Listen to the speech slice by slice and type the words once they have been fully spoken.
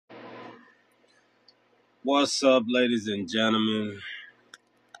What's up, ladies and gentlemen?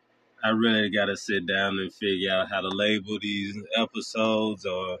 I really got to sit down and figure out how to label these episodes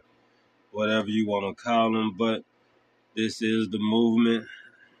or whatever you want to call them, but this is the movement.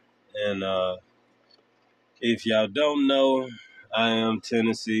 And if y'all don't know, I am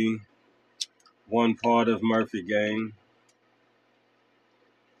Tennessee, one part of Murphy Gang,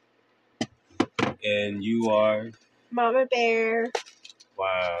 and you are. Mama Bear.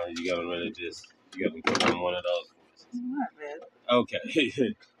 Wow, you got to put on one of those voices. What, man? Okay.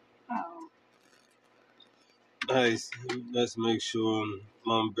 Oh. Hey, let's make sure,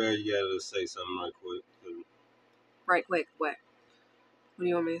 Mama Bear, you got to say something right quick. Right quick, what? What do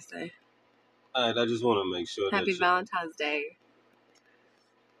you want me to say? All right, I just want to make sure Happy that Valentine's Day.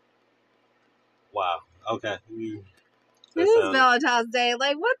 Wow. Okay. It is Valentine's Day.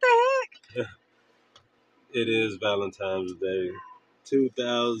 Like, what the heck? It is Valentine's Day,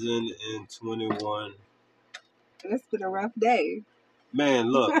 2021. It's been a rough day.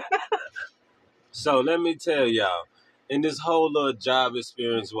 Man, look. So let me tell y'all, in this whole little job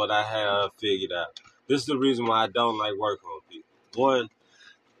experience, what I have figured out. This is the reason why I don't like working with people. One,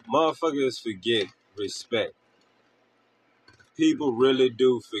 motherfuckers forget respect. People really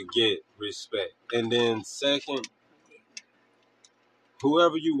do forget respect. And then second,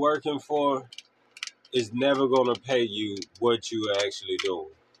 whoever you working for is never going to pay you what you are actually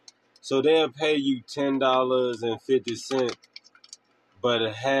doing. So they'll pay you $10.50, but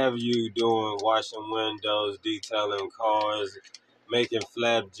have you doing washing windows, detailing cars, making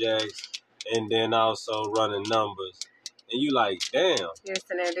flapjacks, and then also running numbers. And you like, damn. You're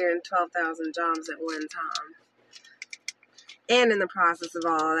sitting there doing 12,000 jobs at one time. And in the process of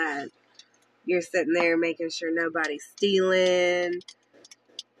all that, you're sitting there making sure nobody's stealing.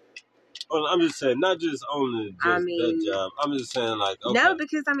 Well, I'm just saying, not just on that job. I'm just saying, like, okay. No,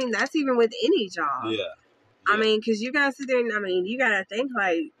 because, that's even with any job. Yeah. Because you gotta sit there and, you gotta think,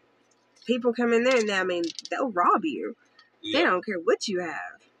 like, people come in there and, they'll rob you. Yeah. They don't care what you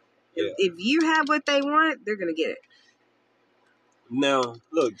have. Yeah. If you have what they want, they're gonna get it. Now,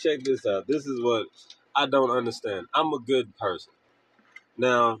 look, check this out. This is what I don't understand. I'm a good person.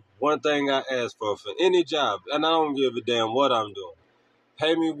 Now, one thing I ask for any job, and I don't give a damn what I'm doing,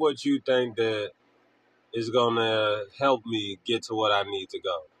 pay me what you think that is going to help me get to what I need to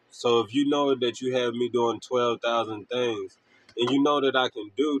go. So if you know that you have me doing 12,000 things, and you know that I can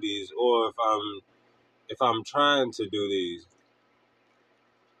do these, or if I'm trying to do these,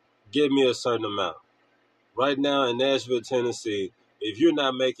 give me a certain amount. Right now in Nashville, Tennessee, if you're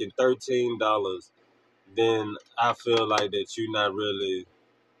not making $13, then I feel like that you're not going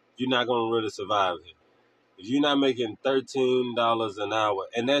to really survive here. If you're not making $13 an hour,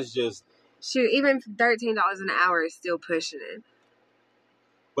 and that's just... Shoot, even $13 an hour is still pushing it.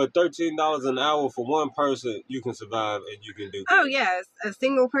 But $13 an hour for one person, you can survive and you can do good. Oh, yes. A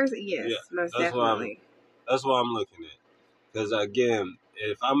single person? Yes, yeah, most definitely. That's what I'm looking at. Because, again,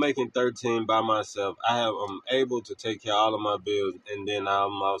 if I'm making 13 by myself, I'm able to take care of all of my bills, and then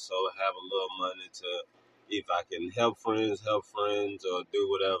I'm also have a little money to, if I can help friends, or do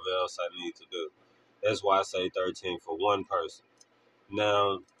whatever else I need to do. That's why I say 13 for one person.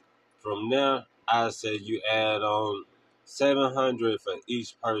 Now, from there, I say you add on $700 for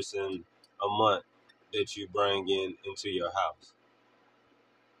each person a month that you bring into your house.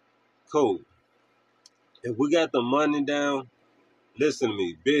 Cool. If we got the money down, listen to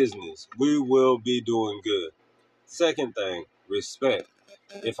me, business, we will be doing good. Second thing, respect.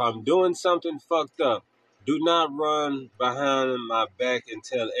 If I'm doing something fucked up, do not run behind my back and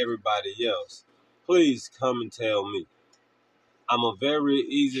tell everybody else. Please come and tell me. I'm a very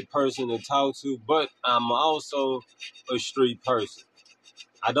easy person to talk to, but I'm also a street person.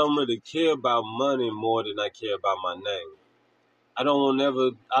 I don't really care about money more than I care about my name. I don't want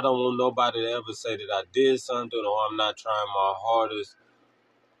nobody to ever say that I did something or I'm not trying my hardest,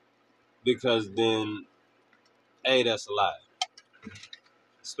 because then, A, that's a lie.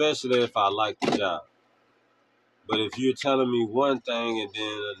 Especially if I like the job. But if you're telling me one thing and then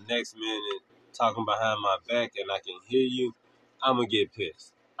the next minute talking behind my back and I can hear you, I'm going to get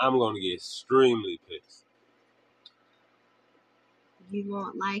pissed. I'm going to get extremely pissed. You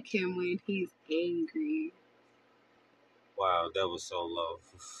won't like him when he's angry. Wow, that was so low.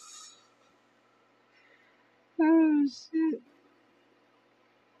 Oh, shit.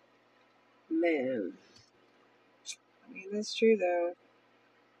 Man. That's true, though.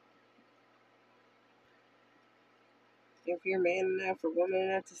 If you're man enough or woman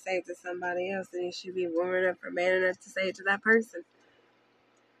enough to say it to somebody else, then you should be woman enough or man enough to say it to that person.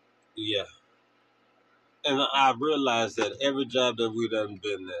 Yeah. And I realized that every job that we done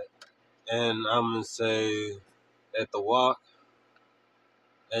been at, And I'm going to say at the walk,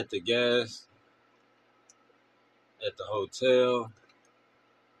 at the gas, at the hotel,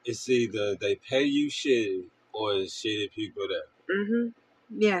 it's either they pay you shitty or it's shitty people there. Mm-hmm.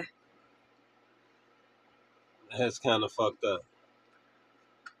 Yeah. That's kind of fucked up.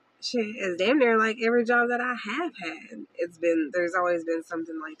 Shit, it's damn near like every job that I have had. There's always been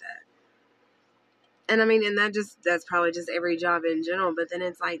something like that. And I mean, and that's probably just every job in general. But then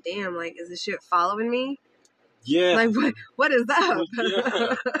it's like, damn, like, is this shit following me? Yeah. Like, what is up?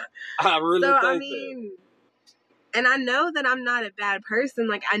 Yeah. I really think I mean, and I know that I'm not a bad person.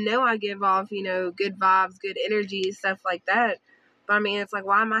 Like, I know I give off, good vibes, good energy, stuff like that. But I mean, it's like,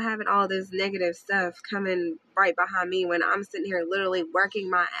 why am I having all this negative stuff coming right behind me when I'm sitting here literally working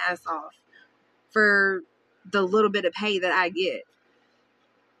my ass off for the little bit of pay that I get?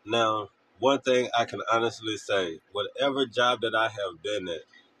 Now, one thing I can honestly say, whatever job that I have been at,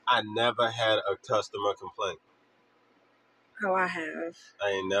 I never had a customer complaint. Oh, I have. I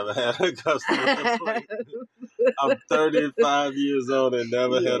ain't never had a customer complaint. I'm 35 years old and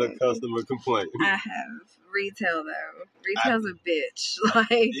never had a customer complaint. I have. Retail, though. Retail's a bitch.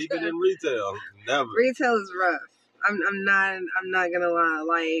 Like, even in retail, never. Retail is rough. I'm not gonna lie.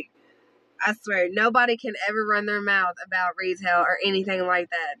 Like, I swear, nobody can ever run their mouth about retail or anything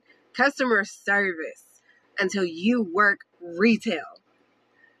like that. Customer service until you work retail.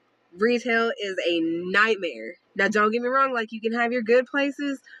 Retail is a nightmare. Now, don't get me wrong, like, you can have your good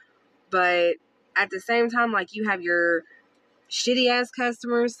places, but at the same time, like, you have your shitty-ass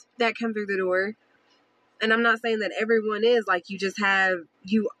customers that come through the door. And I'm not saying that everyone is, like,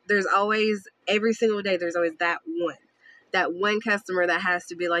 there's always, every single day, there's always that one customer that has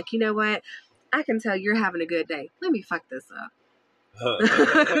to be like, you know what, I can tell you're having a good day. Let me fuck this up. So,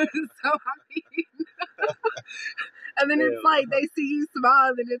 I mean, and then it's like, they see you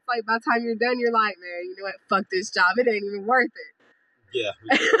smile, and it's like, by the time you're done, you're like, man, you know what, fuck this job. It ain't even worth it. Yeah.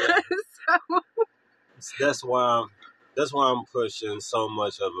 So, that's why I'm pushing so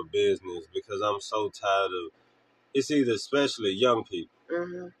much of a business, because I'm so tired of, it's either especially young people.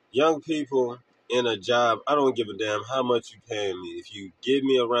 Mm-hmm. Young people in a job, I don't give a damn how much you paying me. If you give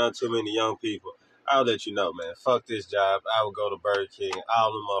me around too many young people, I'll let you know, man, fuck this job. I will go to Burger King.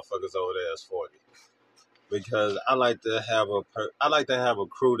 All the motherfuckers over there is 40. Because I like to have a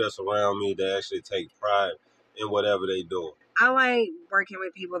crew that's around me that actually take pride in whatever they do. I like working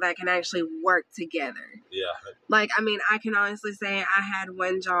with people that can actually work together. Yeah. Like, I mean, I can honestly say I had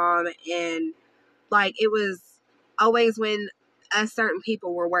one job, and like, it was always when certain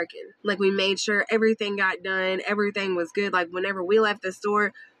people were working. Like, we made sure everything got done, everything was good. Like, whenever we left the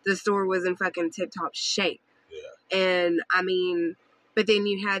store was in fucking tip-top shape. Yeah. And I mean, but then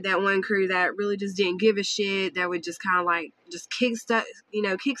you had that one crew that really just didn't give a shit, that would just kind of like just kick stuff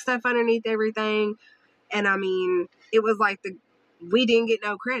underneath everything. And I mean, it was like we didn't get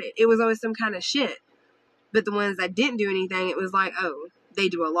no credit. It was always some kind of shit. But the ones that didn't do anything, it was like, oh, they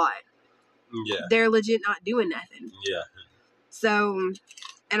do a lot. Yeah. They're legit not doing nothing. Yeah. So,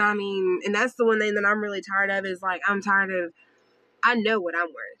 and I mean, and that's the one thing that I'm really tired of, is like, I'm tired of, I know what I'm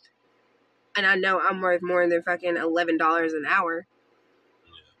worth. And I know I'm worth more than fucking $11 an hour.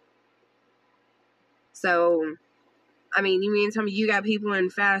 Yeah. So, I mean, you mean to tell me you got people in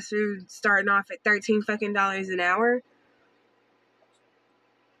fast food starting off at $13 fucking an hour?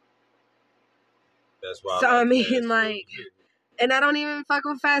 That's why. So, I mean, like, and I don't even fuck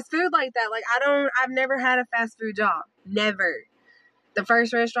with fast food like that. Like, I've never had a fast food job. Never. The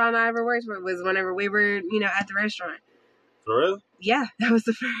first restaurant I ever worked with was whenever we were, at the restaurant. For real? Yeah, that was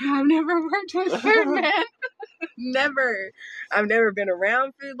the first. I've never worked with food, man. Never. I've never been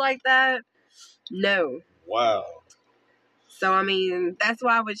around food like that. No. Wow. So, I mean, that's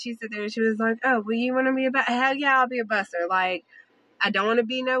why when she said there, she was like, oh, well, you want to be a busser? Hell yeah, I'll be a busser. Like, I don't want to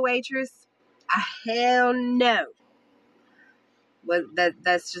be no waitress. Hell no.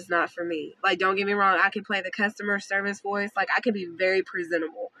 That's just not for me. Like, don't get me wrong, I can play the customer service voice. Like, I can be very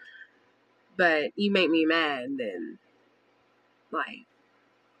presentable. But you make me mad, then, like,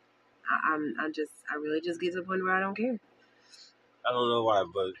 I really just get to the point where I don't care. I don't know why,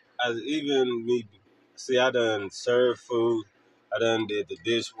 but I done served food. I done did the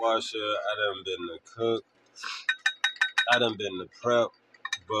dishwasher. I done been the cook. I done been the prep.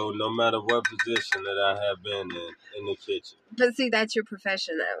 But no matter what position that I have been in the kitchen. But see, that's your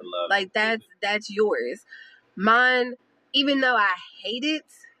profession, though. Like, that's yours. Mine, even though I hate it,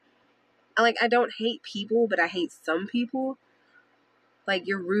 like, I don't hate people, but I hate some people. Like,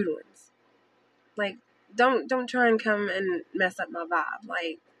 you're rude ones. Like, don't try and come and mess up my vibe.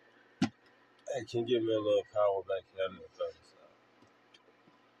 Like, hey, can you give me a little power back here on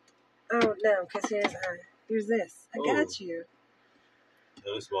the No, because here's this. I got you.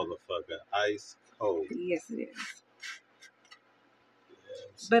 This motherfucker ice cold. Yes, it is.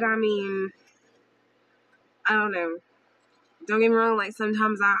 But I mean, I don't know. Don't get me wrong, like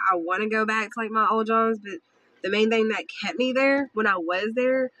sometimes I want to go back to like my old jobs, but the main thing that kept me there when I was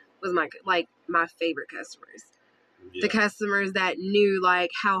there was my favorite customers. Yeah. The customers that knew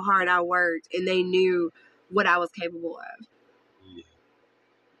like how hard I worked and they knew what I was capable of. Yeah.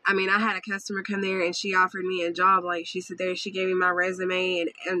 I mean, I had a customer come there and she offered me a job. Like she sat there, she gave me my resume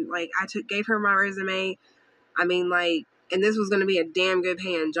and like I gave her my resume. I mean, like, and this was going to be a damn good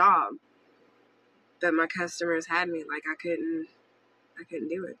paying job. But my customers had me. Like, I couldn't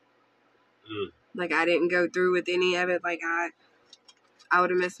do it. Mm. Like, I didn't go through with any of it. Like, I would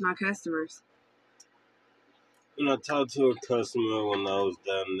have missed my customers. When I talked to a customer when I was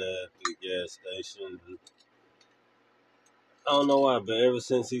down there at the gas station, I don't know why, but ever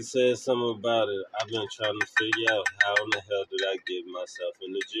since he said something about it, I've been trying to figure out how in the hell did I get myself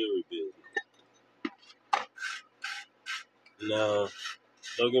in the jewelry business. Now,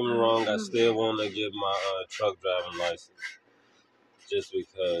 don't get me wrong, I still want to get my truck driving license. Just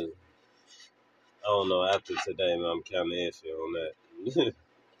because, I don't know, after today, I'm kind of iffy on that.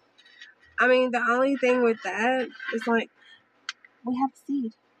 I mean, the only thing with that is like, we have a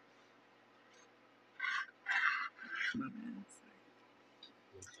seed.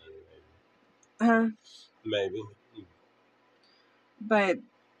 Maybe. But.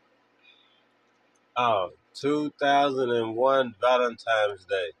 2001 Valentine's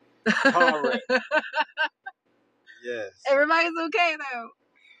Day. Correct. Yes. Everybody's okay, though.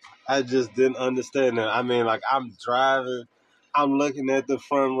 I just didn't understand that. I mean, like, I'm driving, I'm looking at the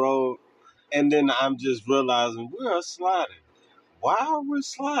front road, and then I'm just realizing we're sliding. Why are we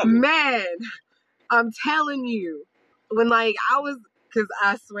sliding? Man, I'm telling you. When, like, because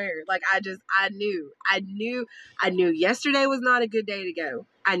I swear, like, I knew yesterday was not a good day to go.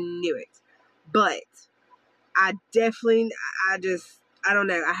 I knew it. But I definitely, I don't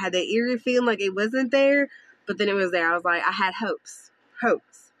know. I had that eerie feeling like it wasn't there, but then it was there. I was like, I had hopes.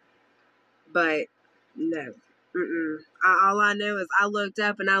 But no. All I know is I looked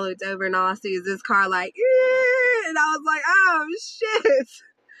up and I looked over and all I see is this car like, and I was like, oh shit.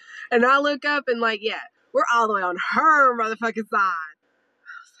 And I look up and like, yeah, we're all the way on her motherfucking side.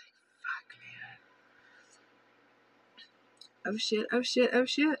 I was like, fuck, man. Oh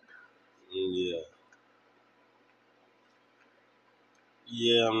shit. Yeah.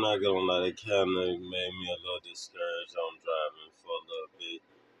 Yeah, I'm not gonna lie, it kind of made me a little discouraged on driving for a little bit.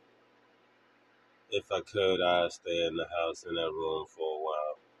 If I could, I'd stay in the house in that room for a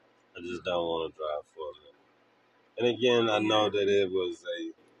while. I just don't want to drive for a minute. And again, I know that it was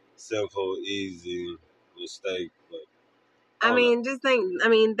a simple, easy mistake, but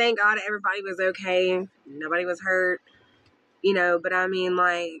thank God everybody was okay. Nobody was hurt, but I mean,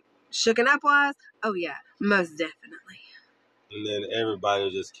 like, shooken up wise, oh yeah, most definitely. And then everybody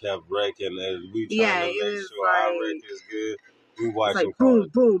just kept wrecking as we trying to make sure our wreck is good. We watching like boom,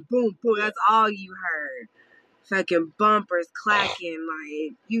 boom, boom, boom. Yeah. That's all you heard. Fucking bumpers clacking,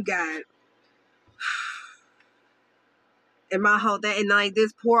 like you got. And my whole thing, and like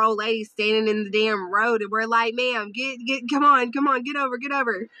this poor old lady standing in the damn road, and we're like, "Ma'am, get, come on, get over."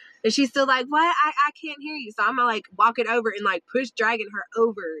 And she's still like, "What? I can't hear you." So I'm like walking over and like dragging her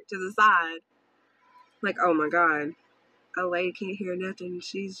over to the side. Like, oh my god, old lady can't hear nothing.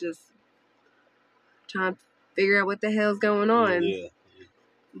 She's just trying to figure out what the hell's going on. Yeah.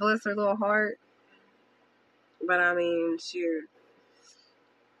 Bless her little heart. But I mean, shoot.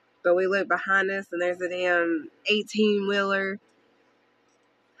 But we look behind us and there's a damn 18-wheeler.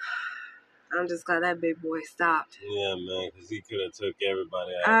 I'm just glad that big boy stopped. Yeah, man, because he could have took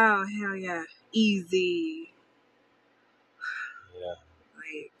everybody out. Oh, hell yeah. Easy. Yeah.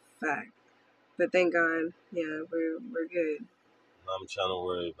 Like, fuck. But thank God, yeah, we're good. I'm trying to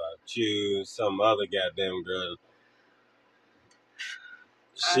worry about you, some other goddamn girl.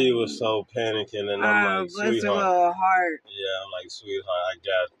 She was so panicking, and I'm like, bless her little heart. Yeah, I'm like, sweetheart,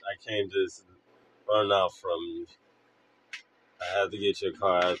 I can't just run out from you. I have to get your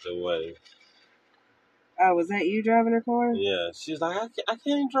car out the way. Oh, was that you driving her car? Yeah, she's like, I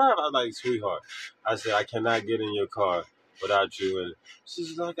can't drive. I was like, sweetheart, I said, I cannot get in your car without you in it.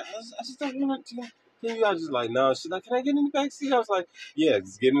 She's like, I just don't want to. I was just like, no. She's like, can I get in the back seat? I was like, yeah,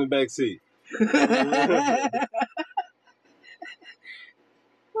 just get in the back seat.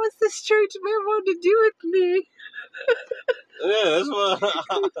 What's this church man want to do with me? Yeah, that's what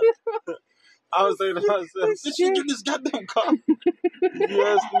I was saying to myself. Did you get this goddamn car? You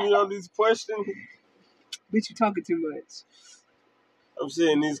asking me all these questions? Bitch, you talking too much. I I'm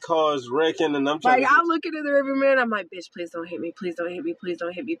seeing these cars wrecking, and I'm trying I look into the rearview mirror, and I'm like, bitch, please don't hit me. Please don't hit me. Please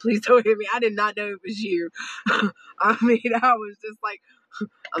don't hit me. Please don't hit me. I did not know it was you. I mean, I was just like,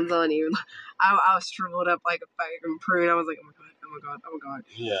 I'm telling you, I was shriveled up like a fucking prune. I was like, oh my god, oh my god, oh my god.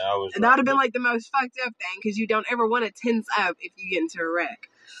 Yeah, I was. And that would have been like the most fucked up thing, because you don't ever want to tense up if you get into a wreck.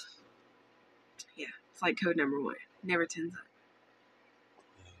 Yeah, it's like code number 1. Never tense up.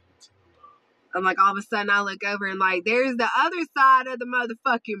 I'm like, all of a sudden I look over and like, there's the other side of the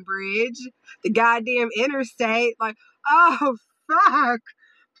motherfucking bridge, the goddamn interstate. Like, oh fuck,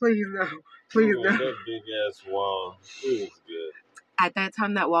 please no, please no. That big ass wall, it was good. At that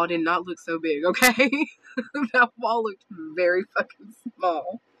time, that wall did not look so big. Okay, that wall looked very fucking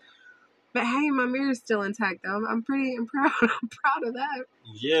small. But hey, my mirror's still intact though. I'm proud. I'm proud of that.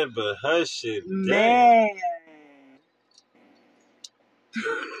 Yeah, but her shit, man.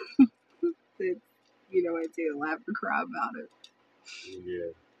 You know, I'd say laugh or cry about it.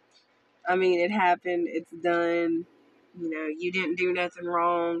 Yeah. I mean, it happened. It's done. You know, you didn't do nothing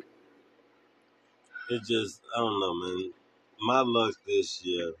wrong. It just, I don't know, man. My luck this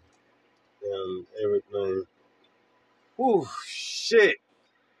year and everything. Whew, shit.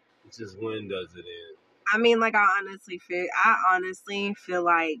 It's just when does it end? I mean, like, I honestly feel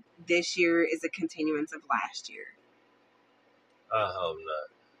like this year is a continuance of last year. I hope not.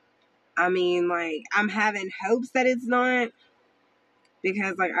 I mean, like, I'm having hopes that it's not,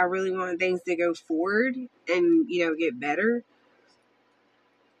 because, like, I really want things to go forward and, you know, get better.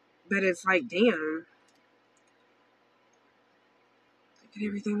 But it's like, damn. Look at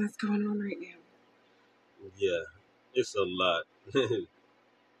everything that's going on right now. Yeah, it's a lot. It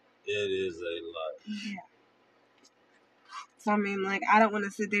is a lot. Yeah. So, I mean, like, I don't want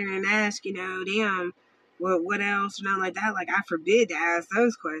to sit there and ask, you know, damn, what else, you know, like that. Like, I forbid to ask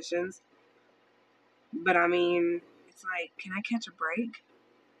those questions. But, I mean, it's like, can I catch a break?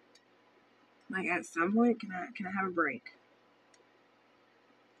 Like, at some point, can I have a break?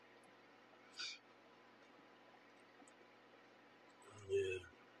 Yeah.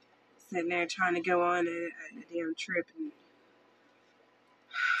 Sitting there trying to go on a damn trip, and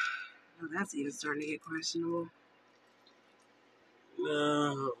oh, that's even starting to get questionable.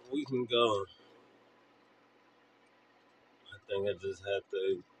 No, we can go. I think I just have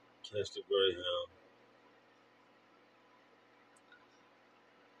to catch the Greyhound.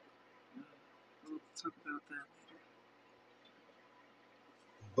 We'll talk about that later.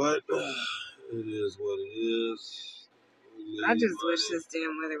 But it is what it is. I just wish this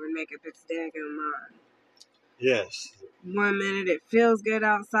damn weather would make up its daggone mind. Yes. 1 minute it feels good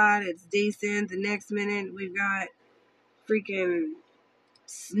outside, it's decent. The next minute we've got freaking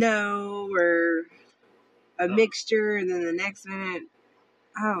snow or a mixture, and then the next minute,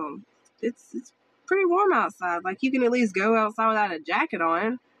 oh, it's pretty warm outside. Like, you can at least go outside without a jacket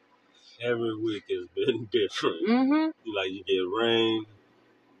on. Every week has been different. Mm-hmm. Like, you get rain,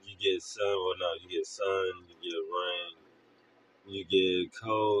 you get sun. Well, no, you get sun, you get rain, you get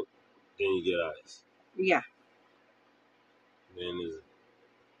cold, then you get ice. Yeah. Then it's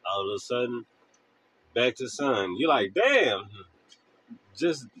all of a sudden back to sun. You're like, damn,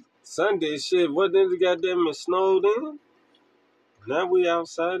 just Sunday shit. What did the goddamn it snowed in? Now we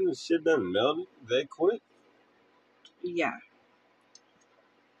outside and the shit done melted that quick. Yeah.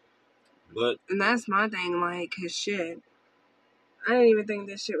 But and that's my thing, like, cause shit, I didn't even think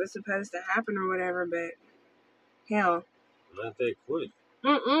this shit was supposed to happen or whatever, but hell, not that quick.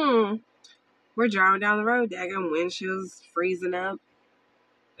 We're driving down the road, daggone windshield's freezing up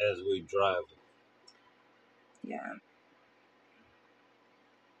as we drive. Yeah.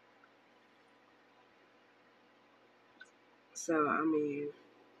 So, I mean,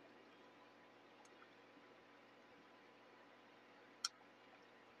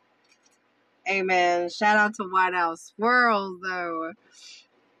 hey man, shout out to White House Swirls though.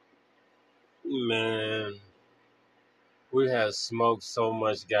 Man, we have smoked so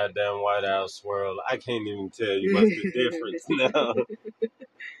much goddamn White House Swirl. I can't even tell you what's the difference now.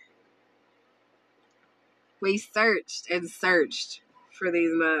 We searched and searched for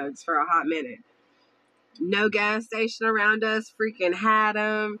these mugs for a hot minute. No gas station around us freaking had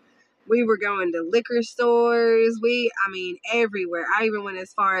them. We were going to liquor stores. Everywhere. I even went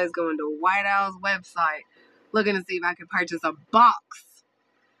as far as going to White House website looking to see if I could purchase a box.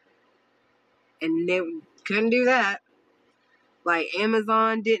 And they couldn't do that. Like,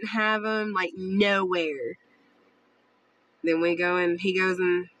 Amazon didn't have them, like, nowhere. Then he goes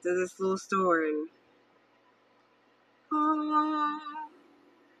into this little store and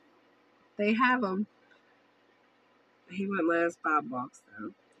they have them. He wouldn't let us buy a box,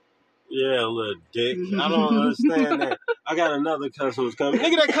 though. Yeah, little dick. I don't understand that. I got another customer coming.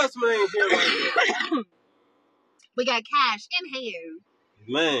 Nigga, that customer ain't here right now. We got cash in hand.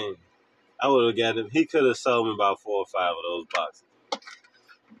 Man, I would have got him. He could have sold me about 4 or 5 of those boxes.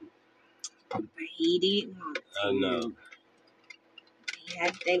 But he didn't want to. I know. He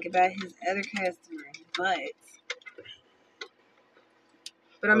had to think about his other customers, but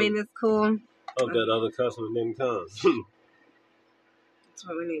I mean, it's cool. Hope that other customer didn't come. That's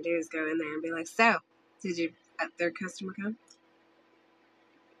what we need to do is go in there and be like, so, did your their customer come?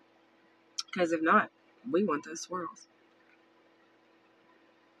 Because if not, we want those swirls.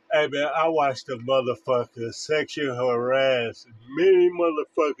 Hey, man, I watched the motherfucker sexual harass many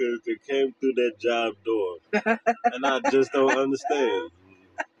motherfuckers that came through that job door. And I just don't understand.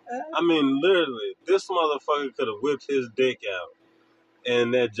 I mean, literally, this motherfucker could have whipped his dick out.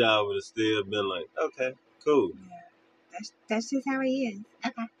 And that job would have still been like, okay, cool. Yeah. That's just how he is.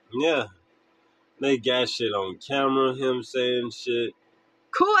 Okay. Yeah. They got shit on camera, him saying shit.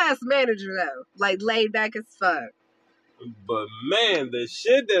 Cool ass manager though. Like laid back as fuck. But man, the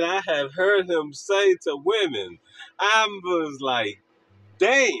shit that I have heard him say to women, I was like,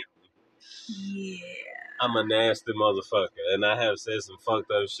 damn. Yeah. I'm a nasty motherfucker. And I have said some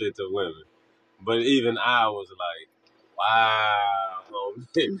fucked up shit to women. But even I was like, wow.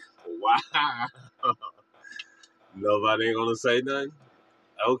 Wow. Nobody ain't gonna say nothing?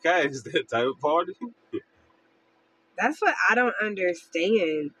 Okay, it's that type of party. That's what I don't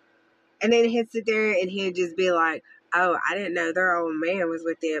understand. And then he'd sit there and he'd just be like, oh, I didn't know their old man was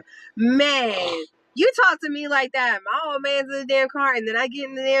with them. Man, you talk to me like that. My old man's in the damn car, and then I get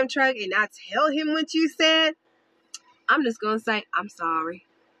in the damn truck and I tell him what you said. I'm just going to say, I'm sorry.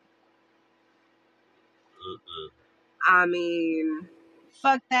 I mean,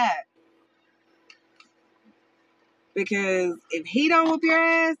 fuck that. Because if he don't whoop your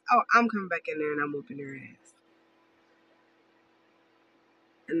ass, oh, I'm coming back in there and I'm whooping your ass.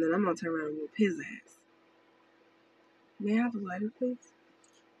 And then I'm going to turn around and whoop his ass. May I have a lighter, please?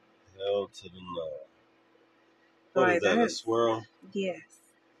 Hell to the no. What is that, a swirl? Yes.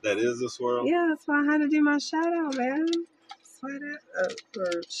 That is a swirl? Yeah, that's why I had to do my shout out, man.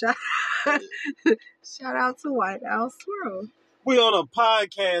 Shout out to White Owl Swirl. We on a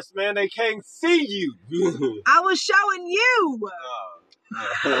podcast, man. They can't see you. I was showing you.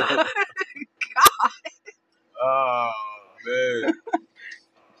 God. Oh, man.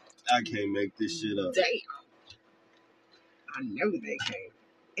 I can't make this shit up. Damn. I know they can't.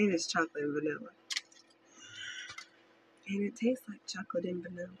 And it's chocolate and vanilla. And it tastes like chocolate and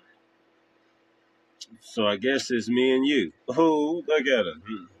vanilla. So I guess it's me and you. Oh, look at her.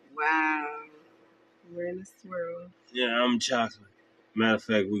 Wow. We're in a swirl. Yeah, I'm chocolate. Matter of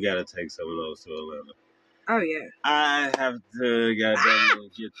fact, we gotta take some of those to Atlanta. Oh, yeah. I have to goddamn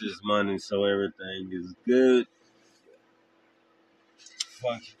get this money so everything is good.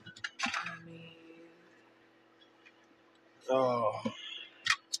 Fuck. I mean... Oh.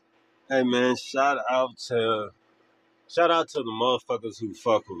 Hey, man, shout out to the motherfuckers who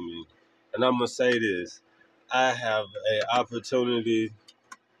fuck with me. And I'm gonna say this. I have an opportunity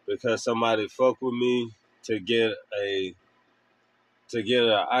because somebody fuck with me to get an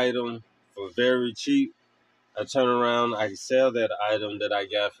item for very cheap. I turn around, I sell that item that I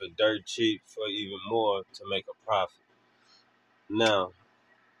got for dirt cheap for even more to make a profit. Now,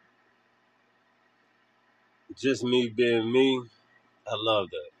 just me being me, I love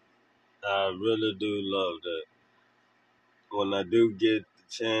that. I really do love that. When I do get the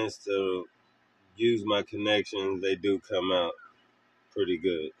chance to use my connections, they do come out pretty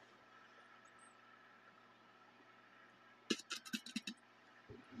good.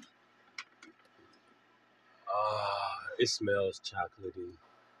 It smells chocolatey.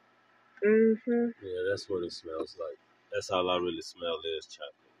 Mm-hmm. Yeah, that's what it smells like. That's all I really smell is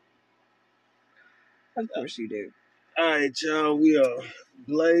chocolate. Of course you do. All right, y'all, we are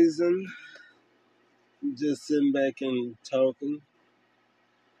blazing. Just sitting back and talking.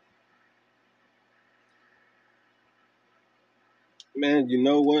 Man, you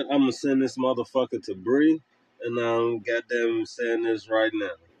know what? I'm going to send this motherfucker to Bree, and I'm goddamn saying this right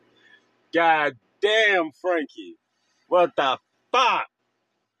now. God damn, Frankie. What the fuck?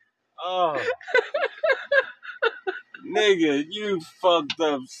 Oh. Nigga, you fucked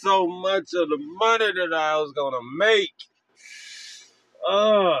up so much of the money that I was going to make.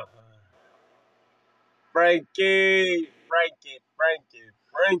 Oh. Frankie.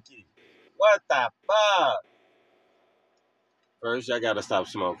 What the fuck? First, I gotta stop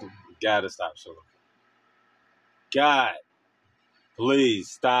smoking. Gotta stop smoking. God, please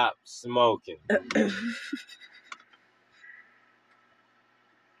stop smoking.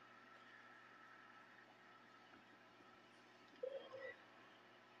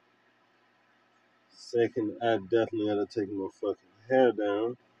 Second, I definitely gotta take my fucking hair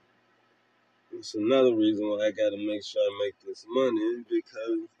down. It's another reason why I gotta make sure I make this money,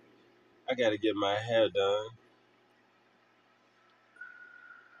 because I gotta get my hair done.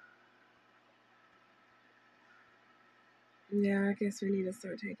 Yeah, I guess we need to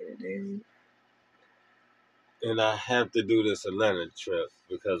start taking it down. And I have to do this Atlanta trip,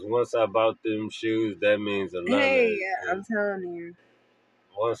 because once I bought them shoes, that means Atlanta. Hey, I'm telling you.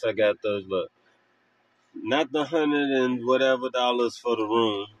 Once I got those, look, not the $100 and whatever for the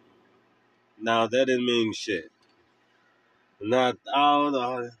room. Now that didn't mean shit. Not all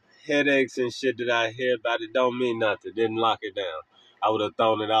the headaches and shit that I hear about it don't mean nothing. Didn't lock it down. I would have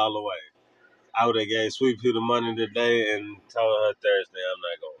thrown it all away. I would have gave Sweet Pea the money today and told her Thursday I'm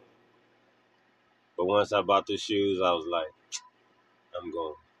not going. But once I bought the shoes, I was like, I'm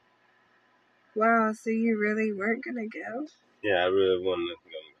going. Wow, so you really weren't gonna go? Yeah, I really wanted to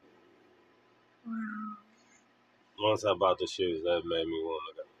go. Wow. Once I bought the shoes, that made me want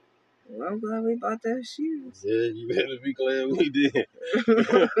to go. Well, I'm glad we bought those shoes. Yeah, you better be glad we did.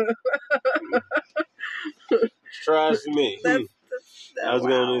 Trust me. That's I was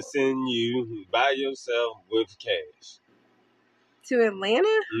going to send you by yourself with cash. To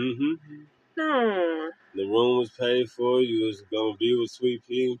Atlanta? Mm-hmm. No. The room was paid for. You was going to be with Sweet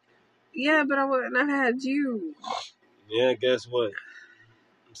Pea. Yeah, but I wouldn't have had you. Yeah, guess what?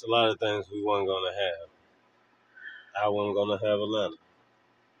 It's a lot of things we weren't going to have. I wasn't going to have Atlanta.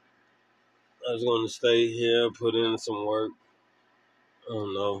 I was going to stay here, put in some work. I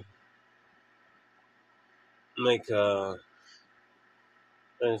don't know. Make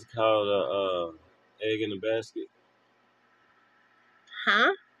things called egg in a basket.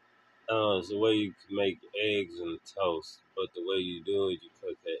 Huh? It's the way you make eggs and toast, but the way you do it, you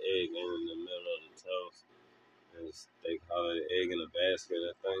put the egg in the middle of the toast. And they call it egg in a basket,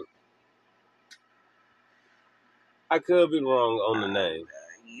 I think. I could be wrong on the name.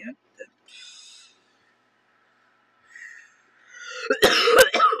 Yep.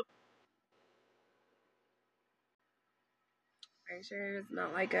 Are you sure it's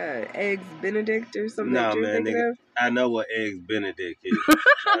not like a Eggs Benedict or something that you're thinking of? I know what Eggs Benedict is.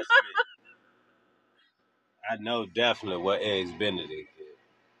 Trust me. I know definitely what Eggs Benedict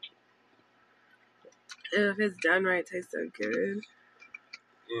is. If it's done right, it tastes so good.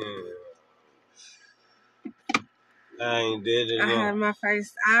 Yeah. I ain't did it. I had my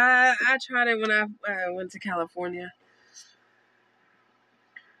first. I tried it when I went to California.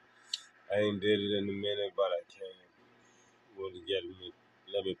 I ain't did it in a minute, but I can.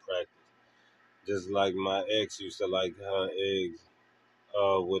 Let me practice. Just like my ex used to like her eggs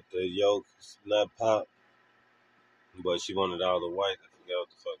with the yolk not pop, but she wanted all the white. I forgot what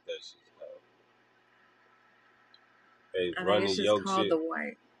the fuck that shit's called. Hey, I think it's just called the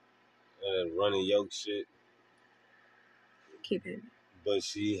white. Running yolk shit. Keep it. But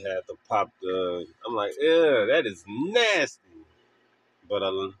she had to pop the. I'm like, ew, that is nasty. But I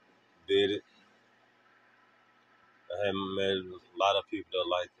did it. I haven't met a lot of people that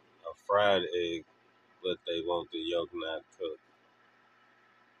like a fried egg, but they want the yolk not cooked.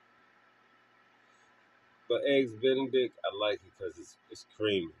 But Eggs Benedict, I like it because it's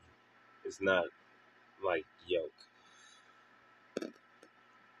creamy. It's not like yolk.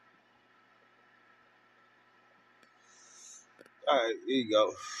 All right, here you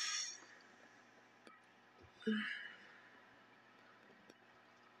go.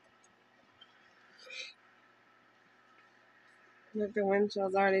 Look, the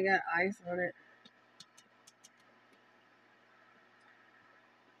windshield's already got ice on it.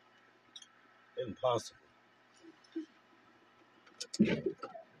 Impossible.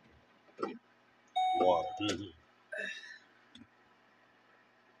 Water. Mm-hmm.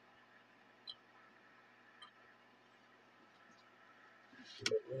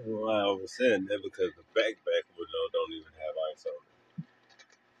 Well, I was saying that because the backpack don't even have ice on it.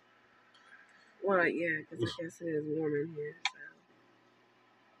 Well, yeah, because I guess it is warm in here. So.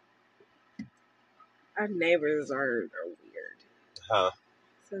 Our neighbors are weird. Huh?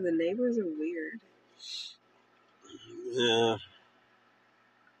 So the neighbors are weird. Yeah.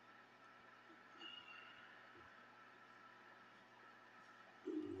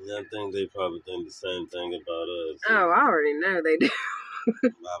 I think they probably think the same thing about us. Oh, I already know they do.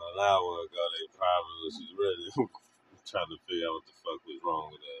 About an hour ago, they probably was really trying to figure out what the fuck was wrong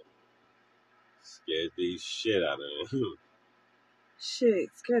with that. Scared the shit out of them. Shit,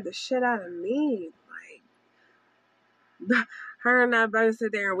 scared the shit out of me. Like, her and I both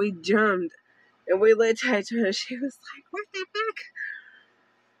sit there and we jumped. And we looked at each other. She was like, "What the fuck?"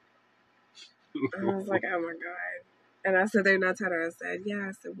 I was like, "Oh my god!" And I said, "They're not telling her." I said, "Yeah."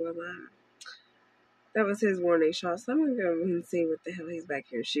 I said, "Well, That was his warning shot. So I'm gonna go and see what the hell he's back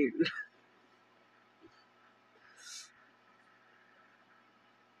here shooting.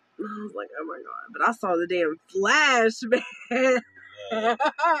 I was like, oh my god. But I saw the damn flash, man. Yeah.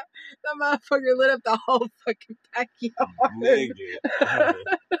 That motherfucker lit up the whole fucking backyard. Nigga.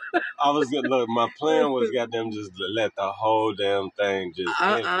 I was gonna look, my plan was goddamn just let the whole damn thing just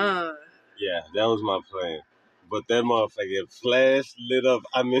empty. Yeah, that was my plan. But that motherfucker flash lit up,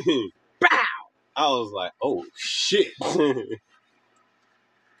 I mean, bow! I was like, oh shit. You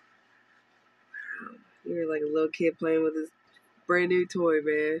were like a little kid playing with his brand new toy,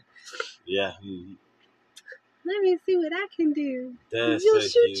 man. Yeah. Let me see what I can do. You'll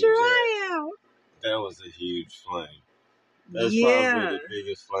shoot your eye out. That was a huge flame. That's probably the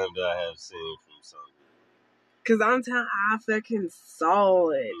biggest flame that I have seen from something. Cause I'm telling, I fucking saw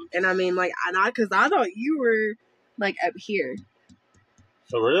it, and I mean, like, cause I thought you were like up here.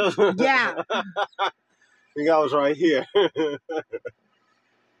 For real? Yeah. I think I was right here.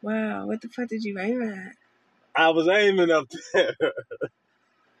 Wow, what the fuck did you aim at? I was aiming up there.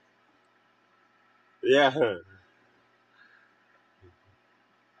 Yeah.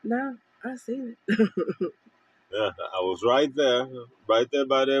 No, I seen it. Yeah, I was right there by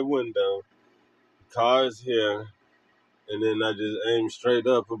that window. Car's here, and then I just aimed straight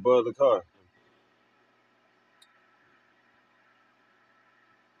up above the car.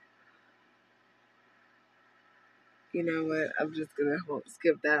 You know what? I'm just gonna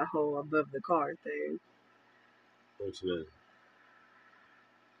skip that whole above the car thing. What you mean?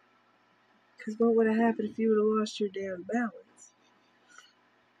 Because what would have happened if you would have lost your damn balance?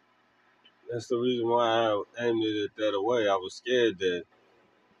 That's the reason why I aimed it that way. I was scared that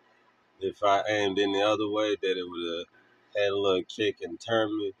if I aimed any other way, that it would have had a little kick and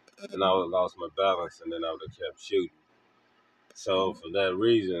turned me, and I would have lost my balance, and then I would have kept shooting. So for that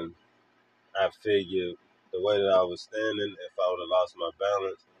reason, I figured the way that I was standing, if I would have lost my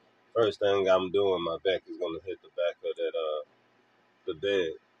balance, first thing I'm doing, my back is going to hit the back of that, the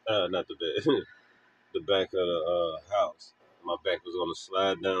bed. Not the bed. The back of the house. My back was going to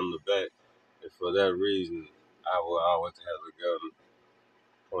slide down the back. And for that reason, I will always have the gun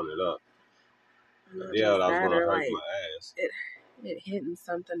pointed up. Yeah, I was going to hurt my ass. It hitting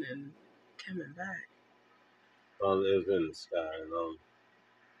something and coming back. Well, it was in the sky, and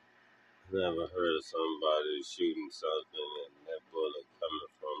never heard of somebody shooting something and that bullet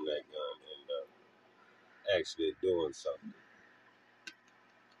coming from that gun and actually doing something.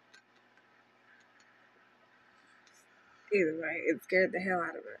 Either way, it scared the hell out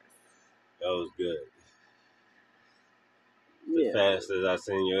of us. That was good. The fastest I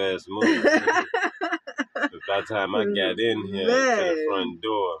seen your ass move. By the time I got in here to the front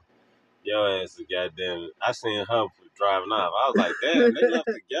door, your ass is goddamn. I seen her driving off. I was like, damn, they left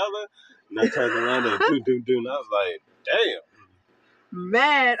together. And I turned around and do. And I was like, damn.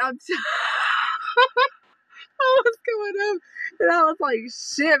 Man, I was going up and I was like,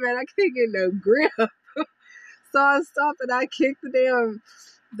 shit, man, I can't get no grip. So I stopped and I kicked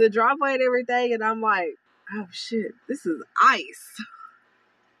the driveway and everything, and I'm like, oh shit, this is ice.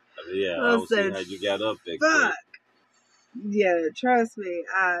 Yeah, I don't see how you got up there. Fuck. Yeah, trust me,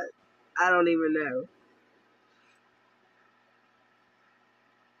 I don't even know.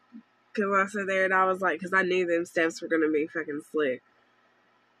 Cause I sat there and I was like, cause I knew them steps were gonna be fucking slick.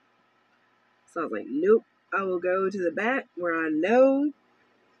 So I was like, nope, I will go to the back where I know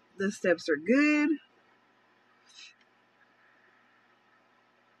the steps are good.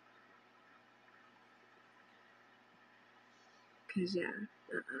 Cause yeah,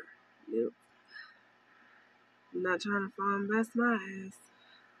 nope. I'm not trying to fall and bust my ass.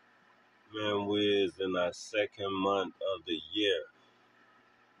 Man, we is in our second month of the year.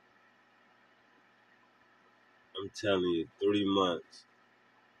 I'm telling you, 3 months.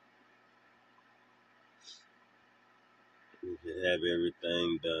 We could have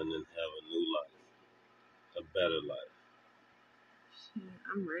everything done and have a new life. A better life. Shit,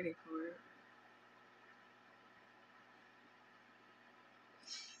 I'm ready for it.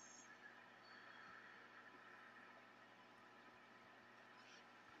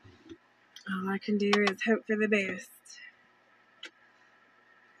 All I can do is hope for the best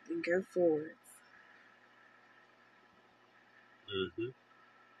and go forwards. Mm-hmm.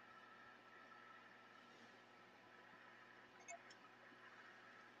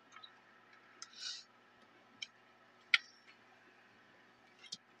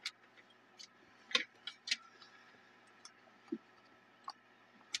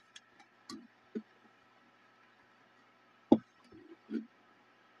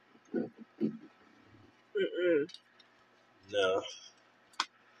 No.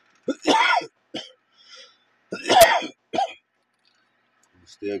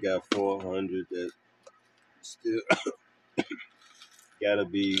 still got 400 that still gotta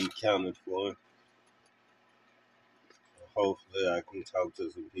be accounted for. Hopefully I can talk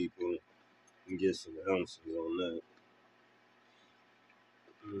to some people and get some answers on that.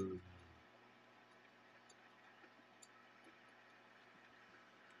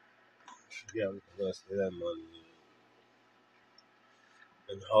 Got the rest of that money.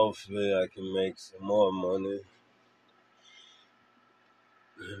 And hopefully I can make some more money.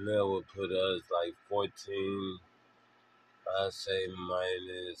 And that will put us like 14, I'd say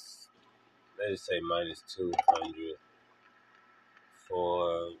let's say minus 200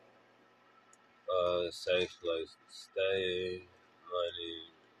 for a safe place to stay, money,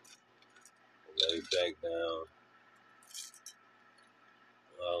 lay back down,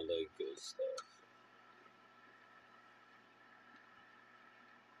 all that good stuff.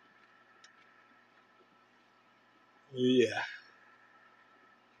 Yeah.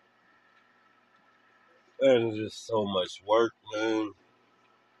 And it's just so much work, man.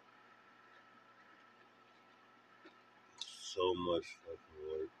 So much fucking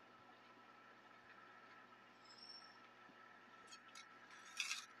work.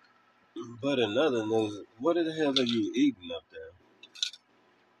 But another news, what the hell are you eating up there?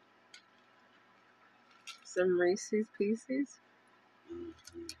 Some Reese's Pieces.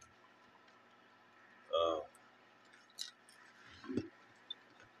 Mm-hmm.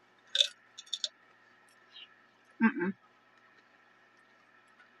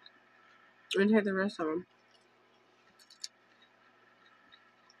 And had the rest of them.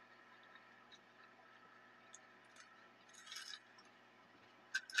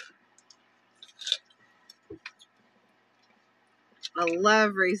 I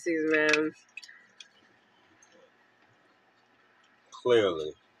love Reese's, man.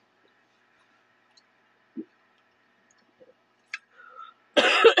 Clearly.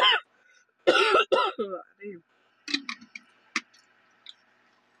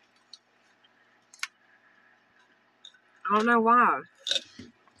 I don't know why.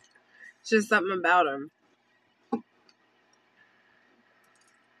 It's just something about them. I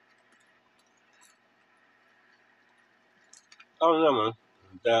don't know, man.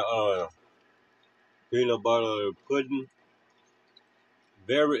 That peanut butter pudding,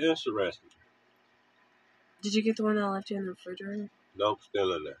 very interesting. Did you get the one I left you in the refrigerator? Nope,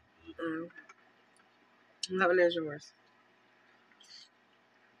 still in there. Oh, okay. That one is yours.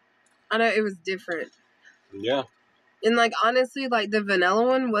 I know it was different. Yeah. And like honestly, like the vanilla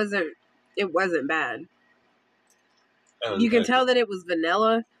one wasn't bad. You can tell that it was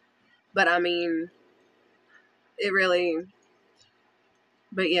vanilla, but I mean, it really.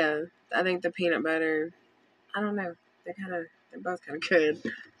 But yeah, I think the peanut butter. I don't know. They're both kind of good.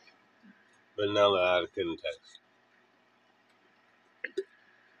 Vanilla I couldn't taste.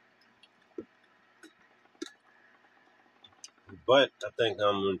 But I think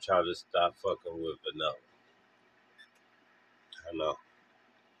I'm gonna try to stop fucking with vanilla. I know.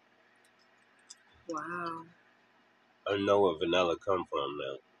 Wow. I know where vanilla come from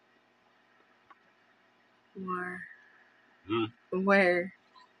now. Where? Where?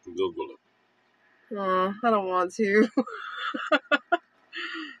 Google it. Oh, I don't want to.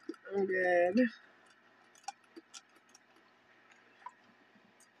 I'm good.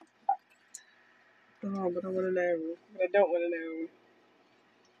 Oh, but I want to know. But I don't want to know.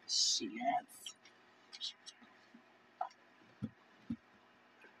 Shit.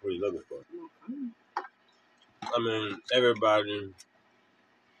 What are you looking for? I mean, everybody,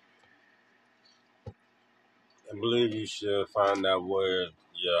 I believe you should find out where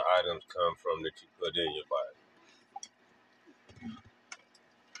your items come from that you put in your body.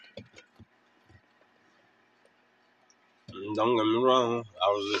 Don't get me wrong, I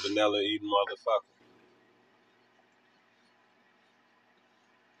was a vanilla eating motherfucker.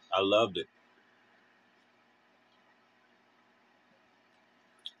 I loved it.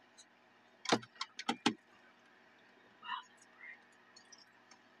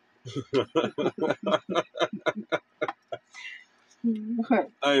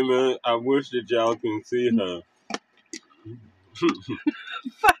 Hey man, I wish that y'all can see her.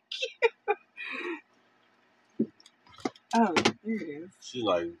 Fuck you. Oh, there it is. She's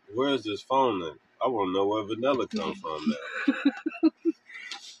like, where's this phone at? I want to know where vanilla comes from now.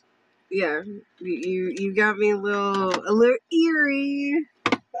 Yeah, you got me a little eerie.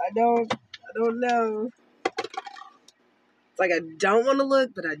 I don't know. It's like I don't want to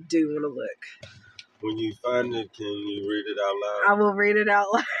look, but I do want to look. When you find it, can you read it out loud? I will read it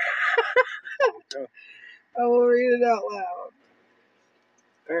out loud. Okay. I will read it out loud.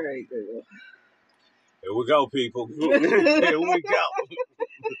 All right, Google. Here we go, people. Here we go.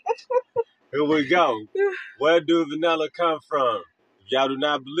 Here we go. Where do vanilla come from? If y'all do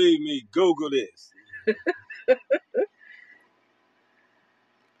not believe me, Google this.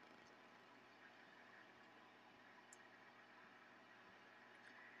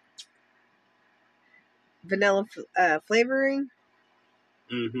 Vanilla flavoring?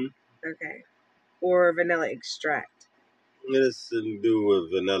 Mm-hmm. Okay. Or vanilla extract? It has to do with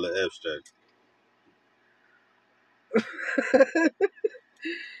vanilla extract.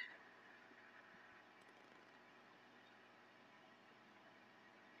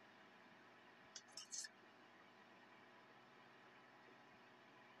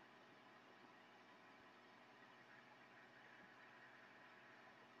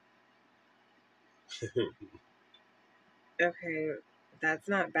 Okay, that's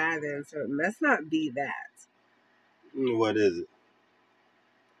not bad then, so it must not be that. What is it?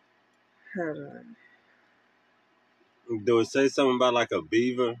 Hold on. Do it say something about like a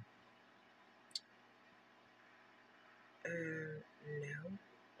beaver? No.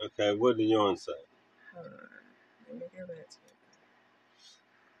 Okay, what do yours say? Hold on. Let me go back to it.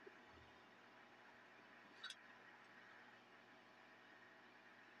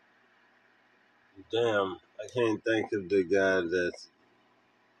 Damn, I can't think of the guy that's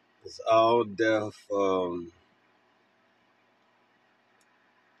all deaf. Damn,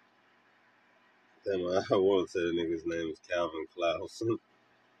 I want to say the nigga's name is Calvin Klaus.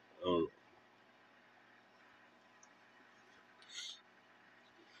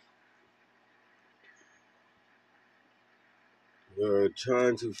 We're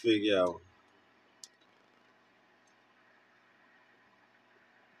trying to figure out.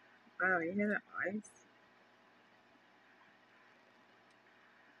 Wow, you hear that ice?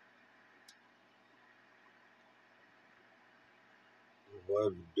 Where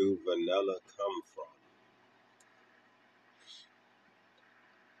do vanilla come from?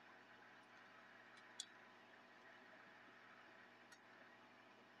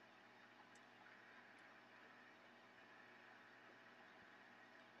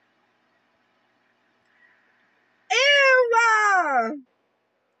 Ew!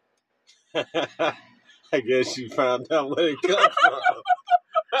 I guess you found out where it comes from.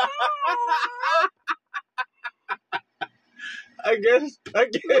 I guess you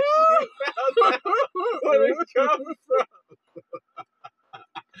found out where it comes from.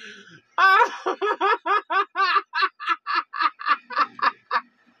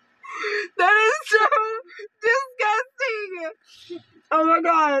 That is so disgusting. Oh my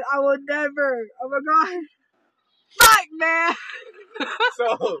god, I would never. Oh my god. Fuck, man.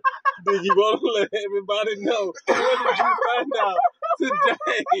 So, do you want to let everybody know what did you find out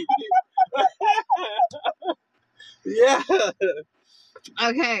today? Yeah.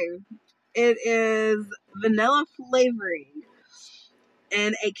 Okay. It is vanilla flavoring.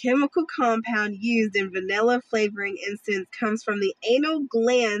 And a chemical compound used in vanilla flavoring instance comes from the anal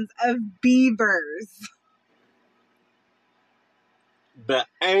glands of beavers. The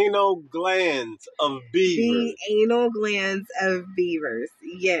anal glands of beavers. The anal glands of beavers,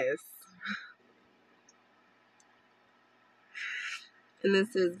 yes. And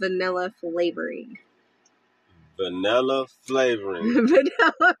this is vanilla flavoring. Vanilla flavoring.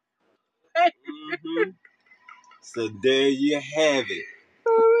 Vanilla Mm-hmm. So there you have it.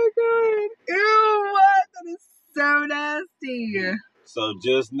 Oh my god. Ew, what? That is so nasty. So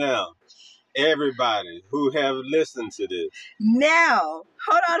just now, everybody who have listened to this. Now,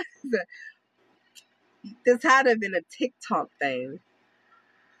 hold on. This had to have been a TikTok thing.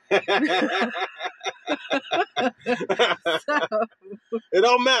 So, it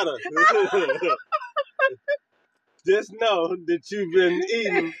don't matter. Just know that you've been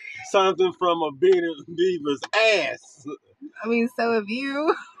eating something from a beaver's ass. I mean, so have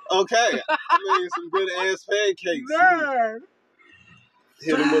you. Okay. I mean, some good ass pancakes. Man.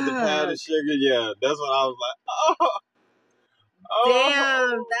 Hit them with the powdered sugar. Yeah, that's what I was like. Oh.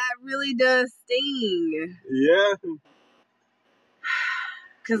 Damn, that really does sting. Yeah.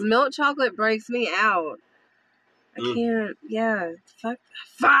 Because milk chocolate breaks me out. I can't. Yeah. Fuck.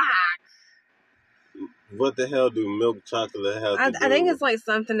 What the hell do milk chocolate have to do? I think it's like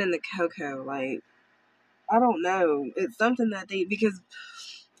something in the cocoa. Like, I don't know. It's something that because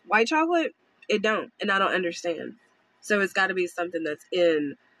white chocolate, it don't. And I don't understand. So it's got to be something that's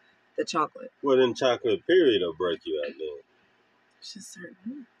in the chocolate. Well, then chocolate period will break you out then. It's just certain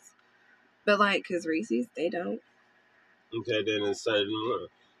ones. But like, because Reese's, they don't. Okay, then in certain ones.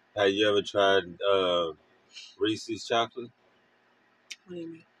 Have you ever tried Reese's chocolate? What do you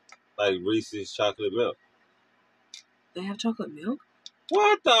mean? Like Reese's chocolate milk. They have chocolate milk?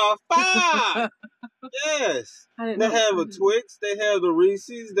 What the fuck? Yes. I didn't They know. have a Twix. They have the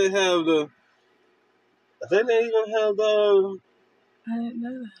Reese's. They have the. I think they even have the. I didn't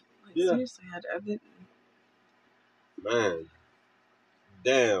know that. Like, Yeah. seriously, I didn't. Man.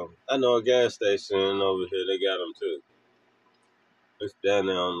 Damn. I know a gas station over here. They got them too. It's down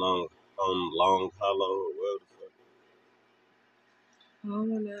there on Long Hollow or whatever the fuck. I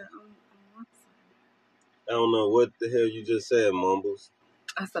want some. I don't know what the hell you just said, Mumbles.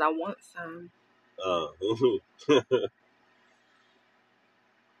 I said I want some.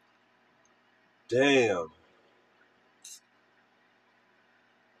 Damn.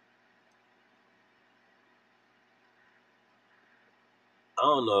 I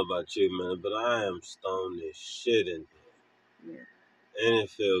don't know about you, man, but I am stoned as shit in here. Yeah. And it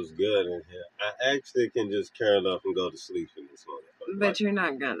feels good in here. I actually can just curl up and go to sleep in this motherfucker. But you're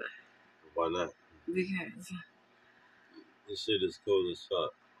not gonna. Why not? Because. This shit is cool as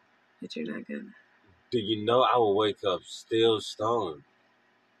fuck. But you're not gonna. Do you know I will wake up still stoned?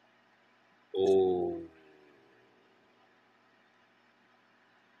 Oh.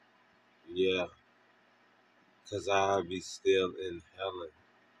 Yeah. Because I'll be still inhaling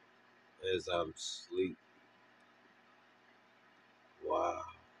as I'm asleep. Wow.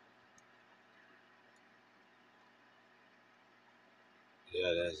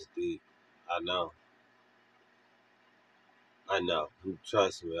 Yeah, that's deep. I know. I know.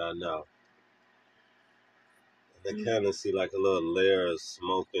 Trust me, I know. I kind of see like a little layer of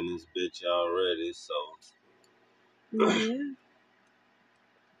smoke in this bitch already, so. Yeah.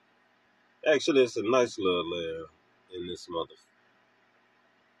 Actually, it's a nice little layer in this motherfucker.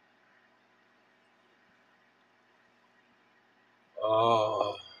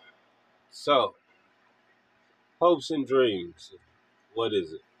 Oh. So, hopes and dreams. What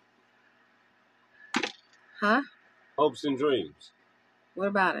is it? Huh? Hopes and dreams. What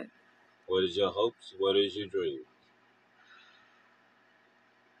about it? What is your hopes? What is your dream?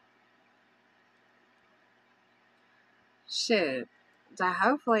 Shit. To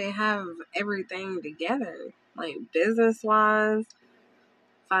hopefully have everything together. Like, business-wise,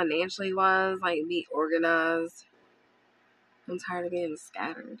 financially-wise, like, be organized. I'm tired of being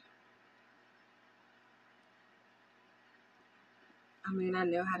scattered. I mean, I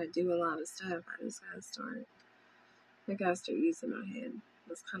know how to do a lot of stuff. I just gotta start. I gotta start using my head.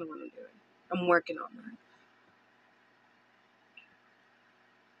 That's kind of what I'm doing. I'm working on that.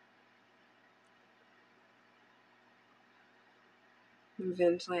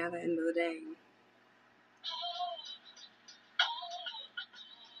 Eventually, at the end of the day,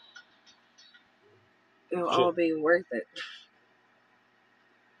 it'll all be worth it.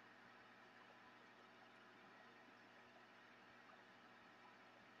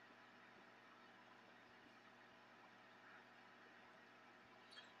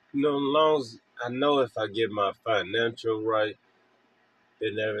 You know, as long as I know if I get my financial right,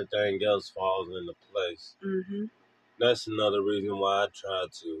 then everything else falls into place. Mm-hmm. That's another reason why I try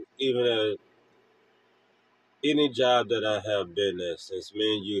to. Even at any job that I have been at, since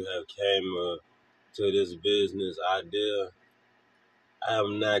me and you have came to this business idea, I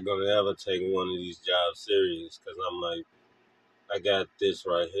am not going to ever take one of these jobs serious because I'm like, I got this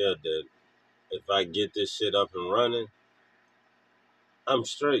right here that if I get this shit up and running, I'm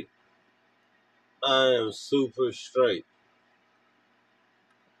straight. I am super straight.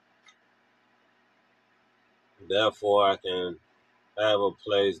 Therefore, I can have a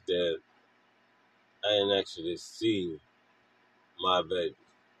place that I can actually see my baby.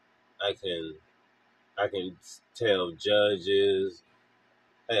 I can tell judges,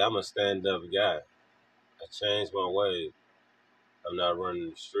 hey, I'm a stand-up guy. I changed my ways. I'm not running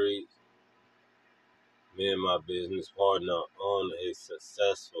the streets. Me and my business partner own a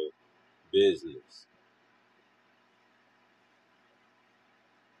successful business.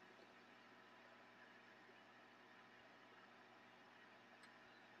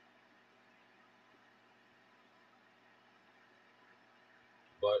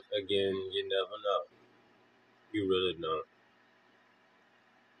 But again, you never know. You really don't.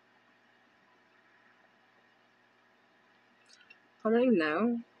 I mean,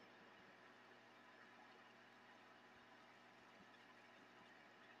 no.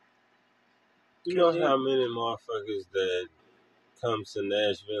 You know how many motherfuckers that come to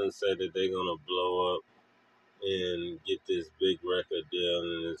Nashville and say that they're gonna blow up and get this big record deal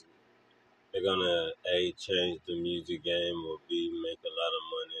and they're gonna change the music game or B make a lot of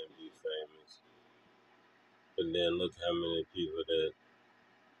money and be famous. But then look how many people that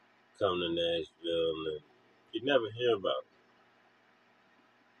come to Nashville and you never hear about.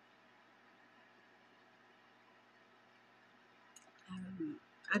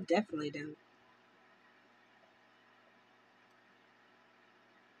 I definitely don't.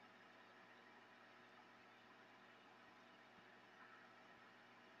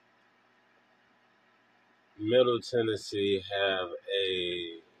 Middle Tennessee have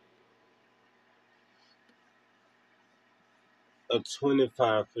a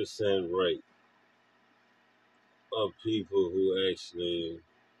 25% rate of people who actually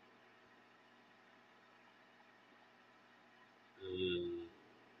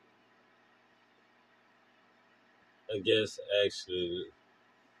I guess actually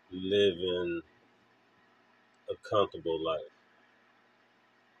living a comfortable life.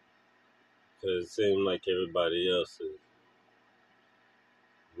 Because it seems like everybody else is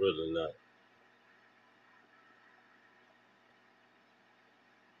really not.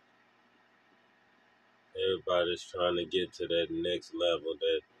 Everybody's trying to get to that next level,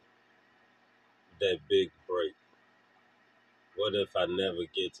 that big break. What if I never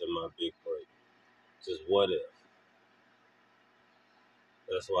get to my big break? Just what if?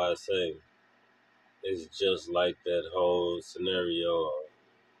 That's why I say it's just like that whole scenario of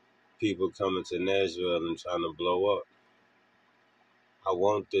people coming to Nashville and trying to blow up. I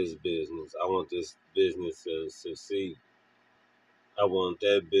want this business. I want this business to succeed. I want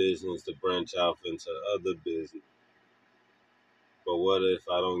that business to branch off into other business. But what if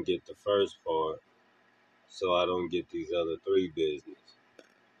I don't get the first part, so I don't get these other three business?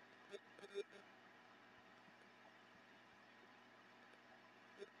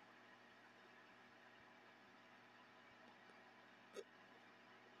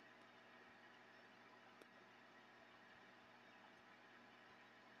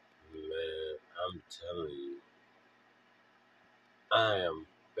 Man, I'm telling you, I am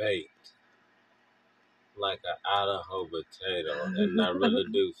baked like an Idaho potato, and I really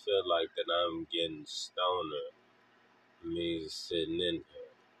do feel like that I'm getting stoner, me sitting in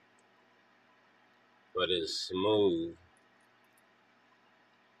here. But it's smooth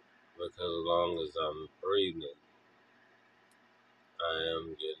because as long as I'm breathing, I am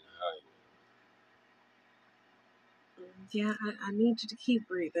getting high. Yeah, I need you to keep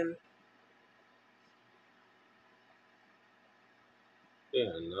breathing. Yeah, no,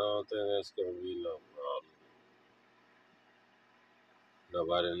 I don't think that's gonna be no problem.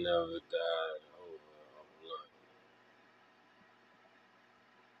 Nobody never died over a blunt.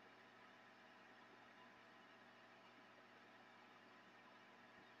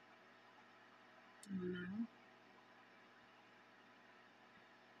 No.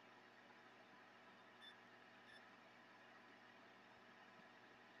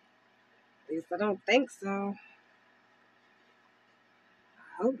 At least I don't think so.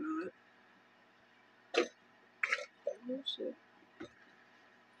 I hope not. Oh, shit.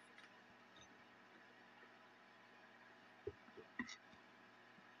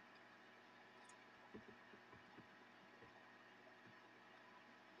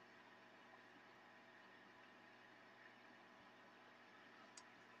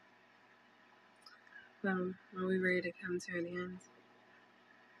 Are we ready to come to an end?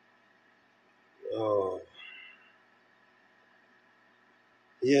 Oh,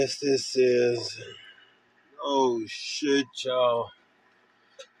 yes, this is. Oh shit, y'all.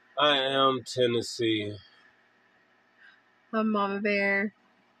 I am Tennessee. I'm Mama Bear.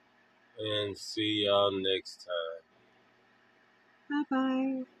 And see y'all next time.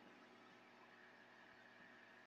 Bye bye.